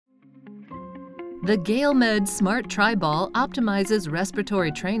The GaleMed Smart Tri-Ball optimizes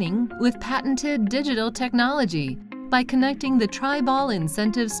respiratory training with patented digital technology by connecting the Tri-Ball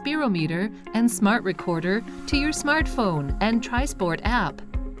incentive Spirometer and Smart Recorder to your smartphone and Tri-Sport app,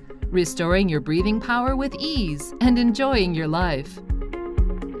 restoring your breathing power with ease and enjoying your life.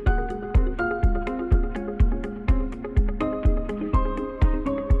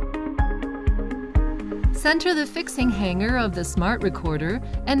 Center the fixing hanger of the Smart Recorder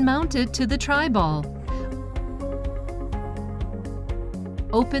and mount it to the Tri-Ball.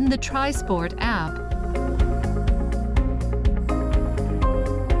 Open the Tri-Sport app.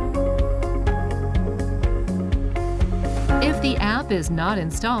 If the app is not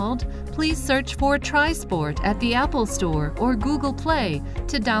installed, please search for Tri-Sport at the Apple Store or Google Play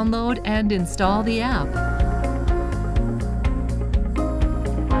to download and install the app.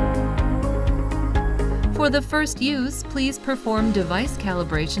 For the first use, please perform device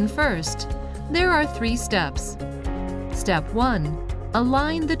calibration first. There are 3 steps. Step 1.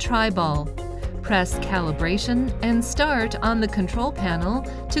 Align the Tri-Ball. Press Calibration and Start on the control panel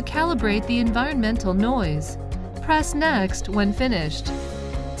to calibrate the environmental noise. Press Next when finished.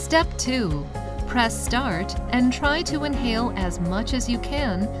 Step 2. Press Start and try to inhale as much as you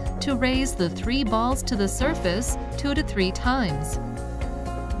can to raise the 3 balls to the surface 2 to 3 times.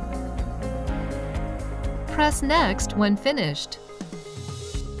 Press Next when finished.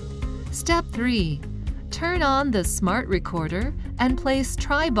 Step 3. Turn on the Smart Recorder and place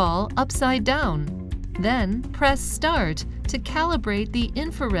Tri-Ball upside down. Then press Start to calibrate the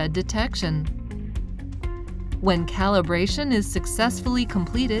infrared detection. When calibration is successfully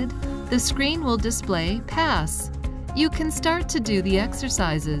completed, the screen will display Pass. You can start to do the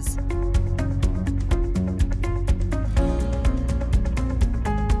exercises.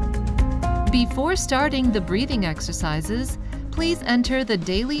 Before starting the breathing exercises, please enter the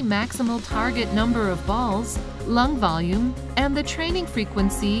daily maximal target number of balls, lung volume, and the training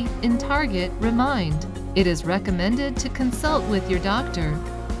frequency in Target Remind. It is recommended to consult with your doctor.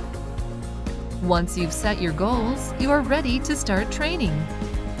 Once you've set your goals, you are ready to start training.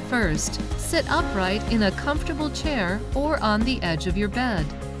 First, sit upright in a comfortable chair or on the edge of your bed.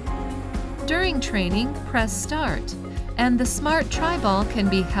 During training, press Start, and the Smart Tri-Ball can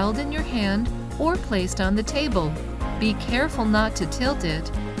be held in your hand or placed on the table. Be careful not to tilt it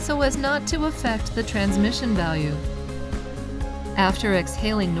so as not to affect the transmission value. After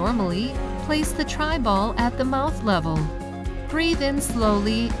exhaling normally, place the Tri-Ball at the mouth level. Breathe in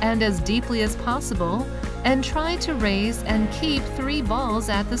slowly and as deeply as possible, and try to raise and keep 3 balls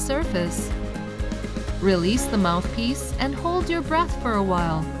at the surface. Release the mouthpiece and hold your breath for a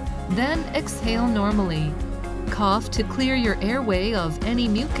while, then exhale normally. Cough to clear your airway of any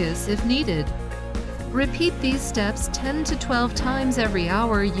mucus if needed. Repeat these steps 10 to 12 times every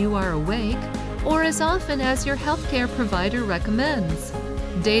hour you are awake, or as often as your healthcare provider recommends.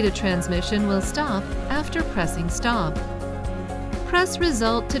 Data transmission will stop after pressing Stop. Press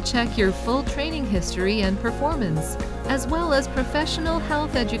Result to check your full training history and performance, as well as professional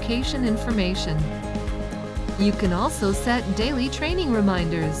health education information. You can also set daily training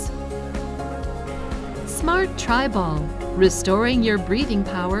reminders. Smart Tri-Ball, restoring your breathing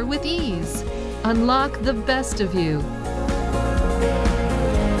power with ease. Unlock the best of you.